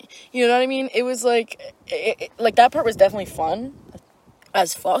loves me. You know what I mean? It was, like, like, that part was definitely fun,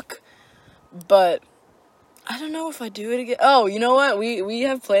 as fuck, but I don't know if I do it again. Oh, you know what? We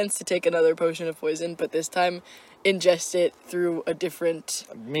have plans to take another potion of poison, but this time ingest it through a different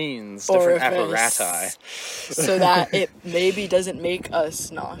means, orifice, different apparatus. So that it maybe doesn't make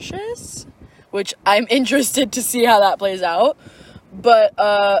us nauseous, which I'm interested to see how that plays out. But,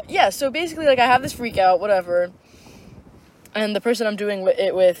 yeah, so basically, like, I have this freak out, whatever, and the person I'm doing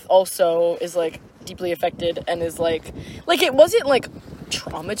it with also is, like, deeply affected, and is, like, it wasn't, like,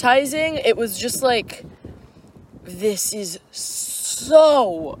 traumatizing, it was just, like, this is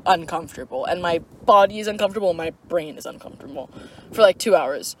so uncomfortable, and my body is uncomfortable, and my brain is uncomfortable, for, like, 2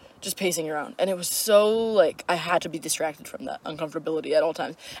 hours, just pacing around, and it was so, like, I had to be distracted from that uncomfortability at all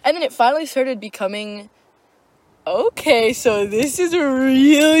times, and then it finally started becoming, okay, so this is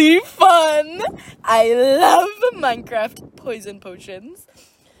really fun. I love Minecraft poison potions.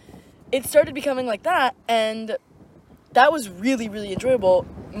 It started becoming like that, and that was really, really enjoyable,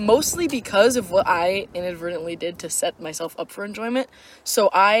 mostly because of what I inadvertently did to set myself up for enjoyment.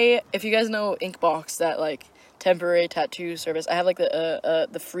 So if you guys know Inkbox, that, like, temporary tattoo service, I have, like,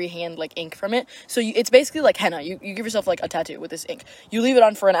 the freehand, like, ink from it. So it's basically like henna. You give yourself, like, a tattoo with this ink. You leave it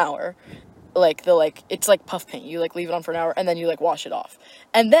on for an hour. It's like puff paint. You, like, leave it on for an hour, and then you, like, wash it off.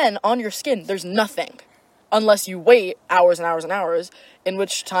 And then, on your skin, there's nothing. Unless you wait hours and hours and hours, in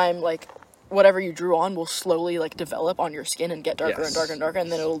which time, like, whatever you drew on will slowly, like, develop on your skin and get darker and darker and darker, and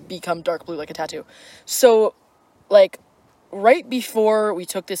then it'll become dark blue like a tattoo. So, like, right before we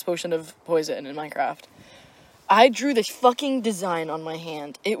took this potion of poison in Minecraft, I drew this fucking design on my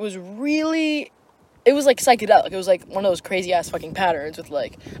hand. It was like psychedelic. It was like one of those crazy ass fucking patterns with,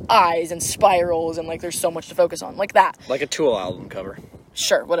 like, eyes and spirals, and, like, there's so much to focus on. Like that. Like a Tool album cover.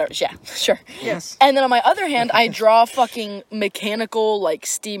 Sure, whatever. Yeah, sure. Yes. And then on my other hand, I draw fucking mechanical, like,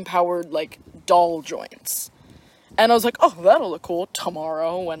 steam-powered, like, doll joints. And I was like, oh, that'll look cool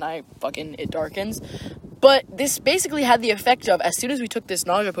tomorrow when it darkens. But this basically had the effect of, as soon as we took this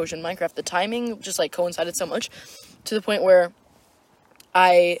nausea potion in Minecraft, the timing just, like, coincided so much to the point where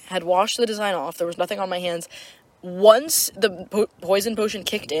I had washed the design off. There was nothing on my hands. Once the poison potion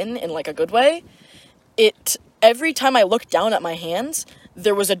kicked in like, a good way, every time I looked down at my hands,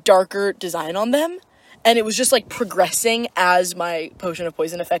 there was a darker design on them, and it was just, like, progressing as my potion of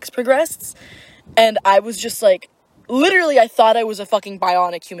poison effects progressed, and I was just, like, literally, I thought I was a fucking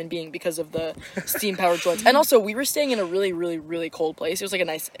bionic human being because of the steam-powered joints. And also, we were staying in a really, really, really cold place. It was, like, a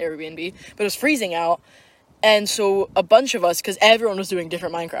nice Airbnb, but it was freezing out, and so a bunch of us, because everyone was doing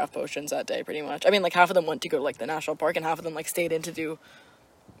different Minecraft potions that day, pretty much. I mean, like, half of them went to go to, like, the national park, and half of them, like, stayed in to do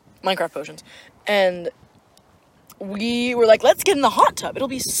Minecraft potions, and we were like, let's get in the hot tub. It'll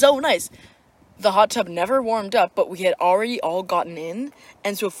be so nice. The hot tub never warmed up, but we had already all gotten in.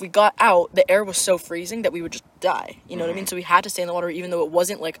 And so if we got out, the air was so freezing that we would just die. You know what I mean? So we had to stay in the water, even though it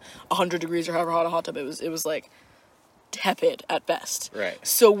wasn't, like, 100 degrees or however hot a hot tub. It was like, tepid at best. Right.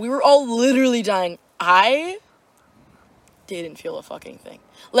 So we were all literally dying. I didn't feel a fucking thing.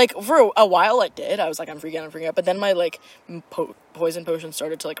 Like, for a while I did. I was like, I'm freaking out. But then my, like, poison potion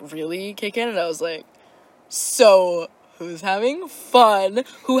started to, like, really kick in. And I was like, so, who's having fun?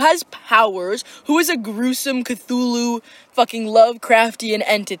 Who has powers? Who is a gruesome Cthulhu fucking Lovecraftian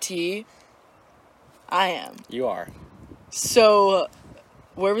entity? I am. You are. So,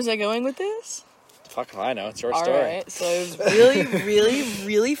 where was I going with this? Fuck if I know. It's your story. Alright, so it was really, really,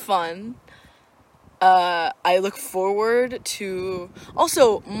 really fun. I look forward to...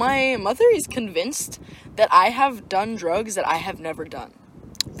 Also, my mother is convinced that I have done drugs that I have never done.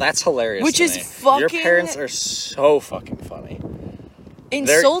 That's hilarious. Which to is me. fucking... Your parents are so fucking funny.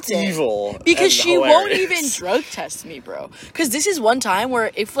 Insulting. They're evil. Because she won't hilarious. even drug test me, bro. Because this is one time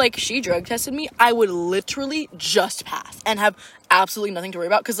where if, like, she drug tested me, I would literally just pass and have absolutely nothing to worry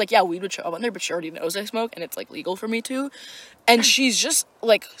about. Because, like, yeah, weed would show up on there, but she already knows I smoke, and it's, like, legal for me to. And she's just,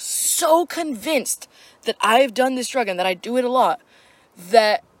 like, so convinced that I've done this drug and that I do it a lot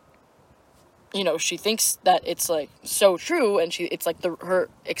that, you know, she thinks that it's, like, so true, and it's, like, her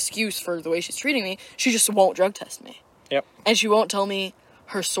excuse for the way she's treating me. She just won't drug test me. Yep. And she won't tell me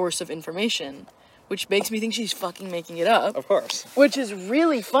her source of information, which makes me think she's fucking making it up. Of course. Which is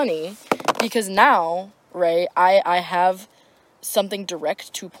really funny, because now, right, I have something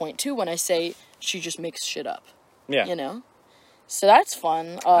direct to point to when I say she just makes shit up. Yeah. You know? So that's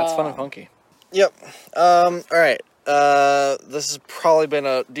fun. That's fun and funky. Yep. Alright. This has probably been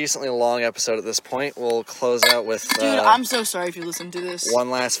a decently long episode at this point. We'll close out with... Dude, I'm so sorry if you listened to this. One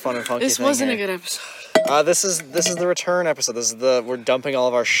last fun and funky This thing wasn't here. a good episode. This is the return episode. This is we're dumping all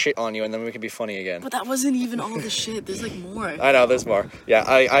of our shit on you, and then we can be funny again. But that wasn't even all the shit. There's, like, more. I know, there's more. Yeah,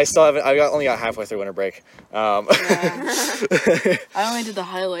 I still haven't... only got halfway through winter break. Yeah. I only did the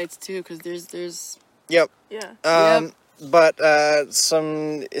highlights, too, because there's... Yep. Yeah. Yep. But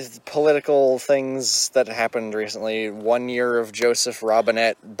some political things that happened recently. 1 year of Joseph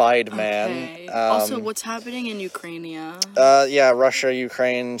Robinette Biden. Okay. Also, what's happening in Ukraine? Yeah,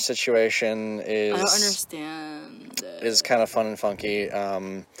 Russia-Ukraine situation is... I don't understand. Is kind of fun and funky.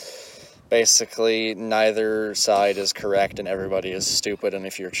 Basically, neither side is correct and everybody is stupid. And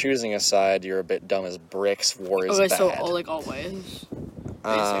if you're choosing a side, you're a bit dumb as bricks. War is bad. So always.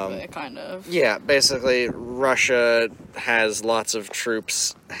 Basically, kind of. Yeah, basically, Russia has lots of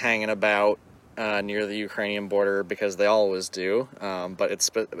troops hanging about near the Ukrainian border because they always do, but it's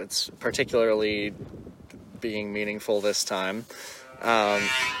particularly being meaningful this time.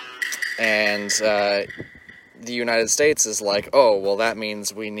 And the United States is like, oh, well, that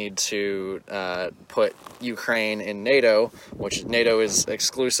means we need to put Ukraine in NATO, which NATO is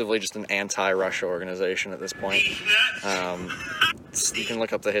exclusively just an anti-Russia organization at this point. You can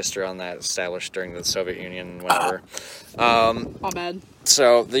look up the history on that, established during the Soviet Union, whenever. My bad.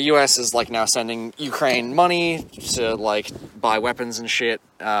 So the U.S. is, like, now sending Ukraine money to, like, buy weapons and shit.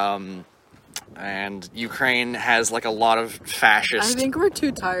 And Ukraine has, like, a lot of fascist... I think we're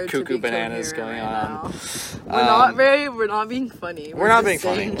too tired cuckoo to be bananas going right on. We're not being funny. We're not being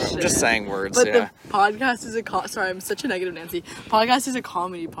funny. Shit. We're just saying words, But yeah. the podcast is sorry, I'm such a negative Nancy. Podcast is a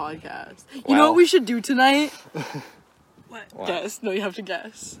comedy podcast. You know Well. what we should do tonight? What? Guess. No, you have to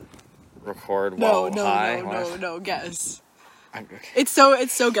guess. Record while high. No, guess. Okay. It's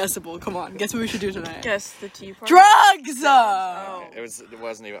so guessable. Come on, guess what we should do tonight. Guess the tea party. Drugs! Oh. It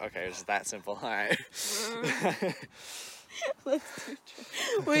wasn't even... Okay, it was that simple. Alright. Let's do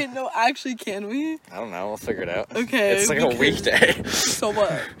drugs. Wait, no, actually, can we? I don't know. We'll figure it out. Okay. It's like a weekday. So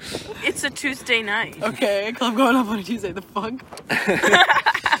what? It's a Tuesday night. Okay, club going up on a Tuesday. The fuck?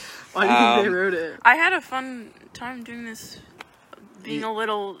 Why do you think they wrote it? I had a fun time doing this. Being a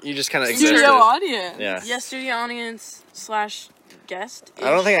little... You just kind of existed. Studio audience. Yeah. studio audience / guest.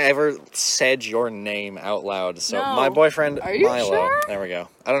 I don't think I ever said your name out loud. So No. my boyfriend Are you Milo. sure? There we go.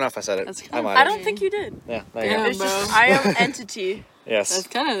 I don't know if I said it. That's I kinda might I have. don't think you did. Yeah, there you Damn, go. It's just bro. I am entity. Yes.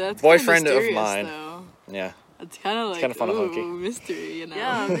 That's Boyfriend of mysterious, mine. Though. Yeah. It's kind of like kinda fun and funky. mystery, you know.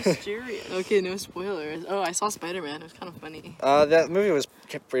 Yeah, mysterious. Okay, no spoilers. Oh, I saw Spider-Man. It was kind of funny. That movie was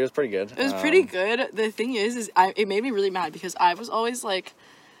pretty good. It was pretty good. The thing is it made me really mad because I was always like,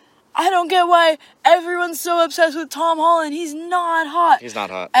 I don't get why everyone's so obsessed with Tom Holland. He's not hot. He's not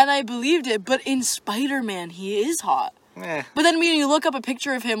hot. And I believed it, but in Spider-Man, he is hot. Eh. But then when you look up a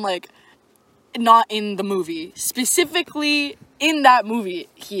picture of him, like, not in the movie, specifically in that movie,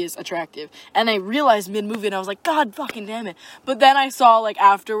 he is attractive. And I realized mid-movie, and I was like, God fucking damn it. But then I saw, like,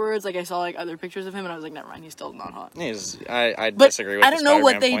 afterwards, like, I saw, like, other pictures of him, and I was like, never mind, he's still not hot. I But disagree with I don't know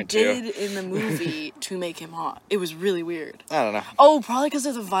what Spider-Man they point, too. did in the movie to make him hot. It was really weird. I don't know. Oh, probably because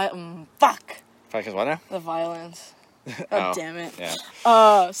of the fuck. Because what now? The violence. God Oh, damn it.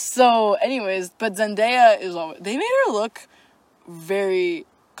 Yeah. So, anyways, but Zendaya is always... They made her look very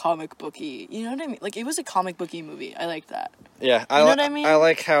comic booky. You know what I mean? Like, it was a comic booky movie. I like that. Yeah. You know what I mean? I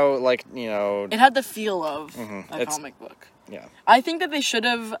like how, like, you know... It had the feel of a It's- comic book. Yeah. I think that they should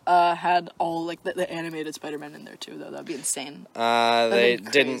have had all, like, the animated Spider-Man in there, too, though. That'd be insane. They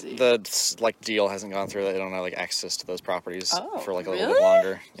be didn't... crazy. The, like, deal hasn't gone through. They don't have, like, access to those properties for, like, a little bit really?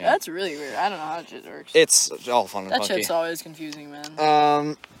 longer. Yeah. That's really weird. I don't know how that shit works. It's all fun and That funky. shit's always confusing,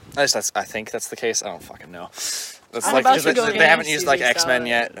 man. I think that's the case. I don't fucking know. That's I'm like about because to go they haven't against used like Caesar X-Men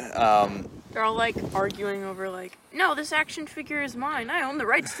salad. yet. They're all like arguing over like, no, this action figure is mine. I own the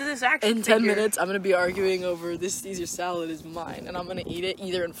rights to this action In figure. 10 minutes, I'm gonna be arguing over this Caesar salad is mine, and I'm gonna eat it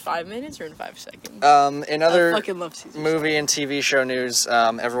either in 5 minutes or in 5 seconds. In I other fucking love Caesar movie and TV show news,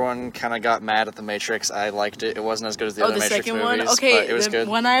 everyone kind of got mad at The Matrix. I liked it. It wasn't as good as the other the Matrix second movies, one? Okay, but it was good.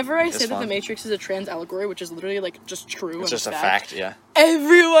 Whenever I say was that fun. The Matrix is a trans allegory, which is literally like just true, It's just a fact, fact, yeah.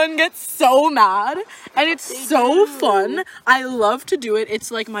 everyone gets so mad, and it's so fun. I love to do it.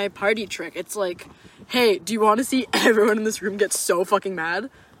 It's like my party trick. It's like, hey, do you want to see everyone in this room get so fucking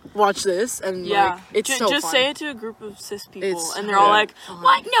mad? Watch this, and Yeah, like, it's so just fun. say it to a group of cis people, It's and they're all yeah. like,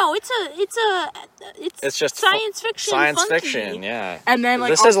 "What? No, it's It's just science fiction. Science funky." fiction, yeah. And then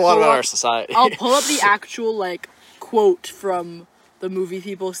like This I'll says a lot pull about up- our society. I'll pull up the actual like quote from the movie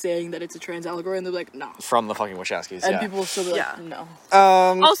people saying that it's a trans allegory, and they're like, no. From the fucking Wachowskis, And yeah. people will still be like, Yeah. no.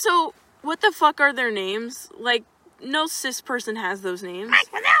 Also, what the fuck are their names? Like, no cis person has those names.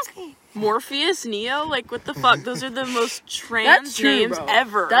 Morpheus, Neo, like what the fuck? Those are the most trans That's true, names bro.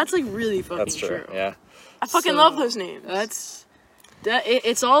 ever. That's like really fucking That's true, yeah. I fucking So, love those names.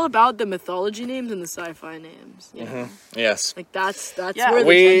 It's all about the mythology names and the sci-fi names. You know? Yes. Like that's Yeah. where the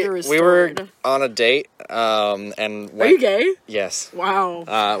We gender is were stored. on a date, and Are you gay? Yes.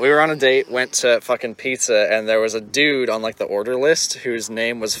 Wow. We were on a date, went to fucking pizza, and there was a dude on like the order list whose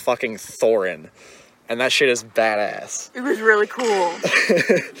name was fucking Thorin. And that shit is badass. It was really cool.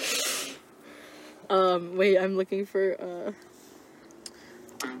 Wait, I'm looking for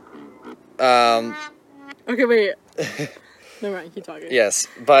Okay, wait. Never mind, keep talking. Yes,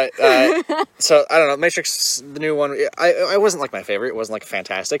 but so I don't know. Matrix, the new one. I wasn't like my favorite. It wasn't like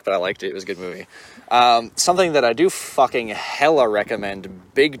fantastic, but I liked it. It was a good movie. Something that I do fucking hella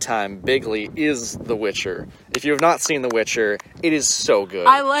recommend, big time, bigly, is The Witcher. If you have not seen The Witcher, it is so good.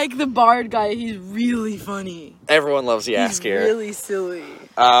 I like the bard guy. He's really funny. Everyone loves He's Jaskier. really silly.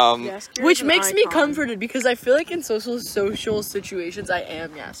 Jaskier Which is an makes me icon. comforted because I feel like in social situations I am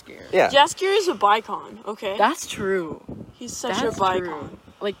Jaskier. Yeah. Jaskier is a bicon, okay? That's true. He's such That's a bicon. true.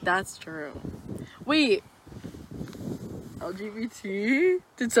 Like, that's true. Wait. LGBT?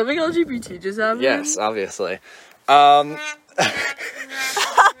 Did something LGBT just happen? Yes, obviously. But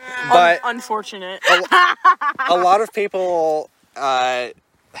Unfortunate. a lot of people have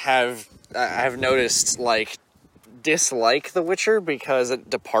noticed like dislike The Witcher because it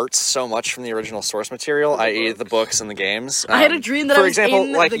departs so much from the original source material, i.e. the books and the games. I had a dream that for I was example,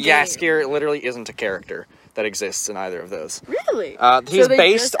 in like the game. Jaskier literally isn't a character that exists in either of those. Really? He's So they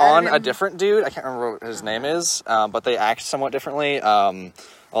based just on added a him- different dude. I can't remember what his name is, but they act somewhat differently.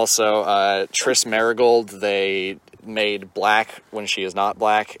 Also, Triss Marigold, they made black when she is not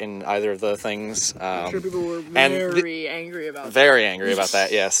black in either of the things. I'm sure people were and very angry about that. Very angry about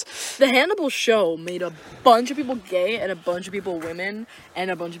that, yes. The Hannibal show made a bunch of people gay and a bunch of people women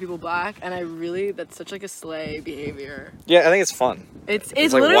and a bunch of people black, and that's such like a slay behavior. Yeah, I think it's fun. It's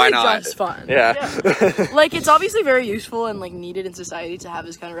like, literally why not? just fun. Yeah. Like, it's obviously very useful and like needed in society to have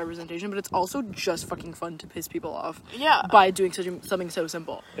this kind of representation, but it's also just fucking fun to piss people off. Yeah. By doing something so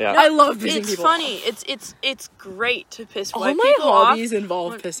simple. Yeah. I love pissing It's people funny. off. It's great to piss All white my people hobbies off.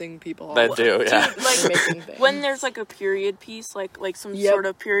 involve pissing people off. They do, yeah. Dude, like Making things. when there's like a period piece, like some Yep. sort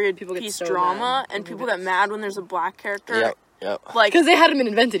of period People get piece so drama, mad. and people get mad when there's a black character. Yep. Like Because they hadn't been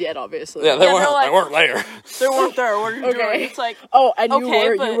invented yet, obviously. Yeah, they they're weren't. like- They weren't there. they weren't there. What are you Okay. doing? It's like Oh, and Okay,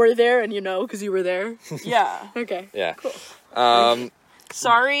 you but- were there, and you know, because you were there. yeah. Okay. Yeah. Cool.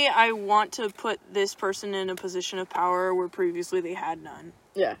 Sorry, I want to put this person in a position of power where previously they had none.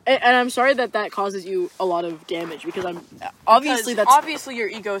 Yeah, and I'm sorry that causes you a lot of damage because obviously Because that's obviously your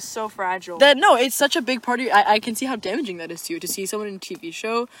ego is so fragile. no, it's such a big part of you. I can see how damaging that is to you to see someone in a TV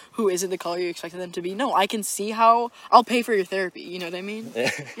show who isn't the color you expected them to be. No, I can see how I'll pay for your therapy. You know what I mean?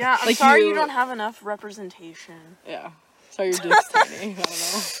 yeah, I'm like sorry you- you don't have enough representation. Yeah. Sorry, your dick's tiny. I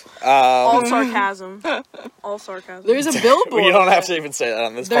don't know. All sarcasm. All sarcasm. There's a billboard. We don't have to even say that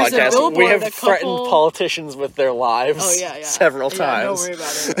on this There's a podcast. billboard, We have a threatened couple- politicians with their lives Oh yeah. several Yeah, times. don't worry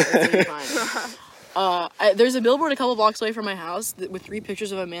about it. It's really fine. There's a billboard a couple blocks away from my house with 3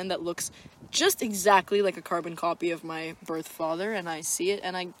 pictures of a man that looks just exactly like a carbon copy of my birth father, and I see it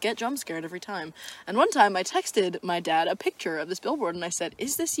and I get jump scared every time. And one time I texted my dad a picture of this billboard and I said,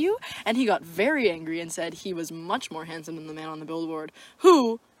 "Is this you?" And he got very angry and said he was much more handsome than the man on the billboard,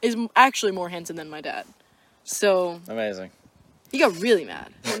 who is actually more handsome than my dad. So Amazing. he got really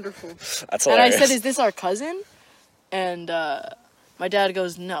mad. Wonderful. That's And I hilarious. said, "Is this our cousin?" And my dad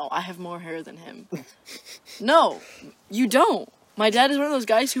goes, "No, I have more hair than him." "No, you don't. My dad is one of those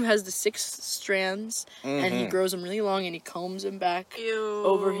guys who has the 6 strands, and Mm-hmm. he grows them really long, and he combs them back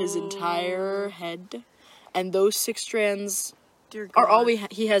over his entire head. And those 6 strands Dear are God. all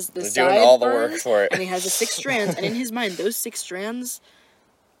he has the They're doing all the work sideburns, for it. and he has the 6 strands, and in his mind, those 6 strands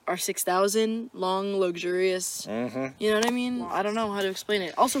are 6,000 long, luxurious. Mm-hmm. You know what I mean? I don't know how to explain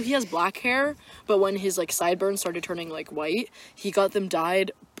it. Also, he has black hair, but when his like sideburns started turning like white, he got them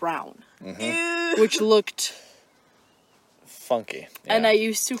dyed brown, which looked Funky. Yeah. And I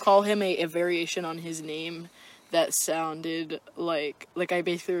used to call him a variation on his name that sounded like I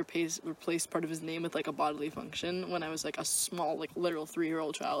basically replaced part of his name with like a bodily function when I was like a small like literal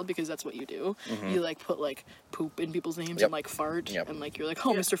 3-year-old child, because that's what you do. You like put like poop in people's names and like fart and like you're like,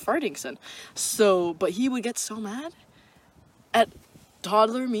 oh, Mr. Fartingson. So but he would get so mad at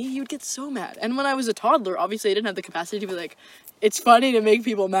toddler me. He would get so mad. And when I was a toddler, obviously I didn't have the capacity to be like, it's funny to make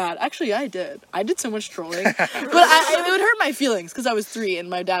people mad. Actually, I did so much trolling, but it would hurt my feelings because I was 3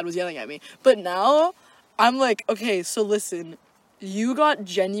 and my dad was yelling at me. But now I'm like, okay, so listen, you got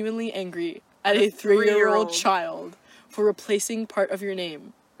genuinely angry at a 3-year-old child for replacing part of your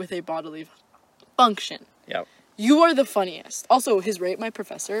name with a bodily function. Yep. You are the funniest. Also, his rate, my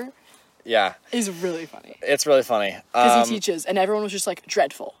professor, is really funny. It's really funny. Because he teaches, and everyone was just like,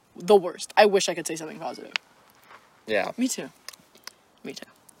 dreadful. The worst. I wish I could say something positive. Yeah. Me too.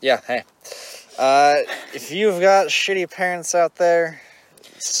 Yeah, hey. If you've got shitty parents out there,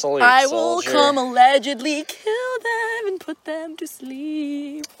 salute, I will soldier. come allegedly kill them and put them to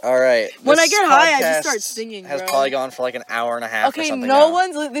sleep. Alright. When I get high, I just start singing, has bro. probably gone for like an hour and a half or Okay, something no now.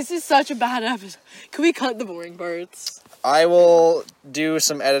 one's... This is such a bad episode. Can we cut the boring parts? I will do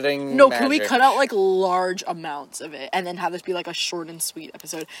some editing No, magic. can we cut out, like, large amounts of it and then have this be, like, a short and sweet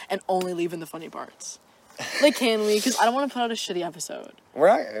episode and only leave in the funny parts? Like, can we? Because I don't want to put out a shitty episode. We're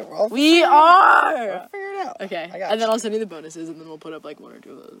not... Well, We are! I'll figure it out. Okay, I got and then you. I'll send you the bonuses and then we'll put up, like, 1 or 2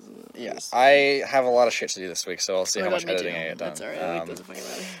 of those. Yeah, I have a lot of shit to do this week, so I'll see Oh how my much God, me editing too. I get done. That's alright, like, doesn't fucking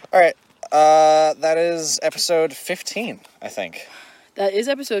matter. Alright, that is episode 15, I think. That is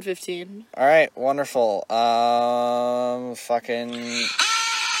episode 15. Alright, wonderful. Fucking...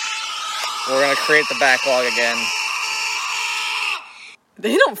 We're gonna create the backlog again.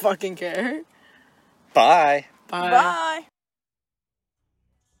 They don't fucking care. Bye. Bye. Bye.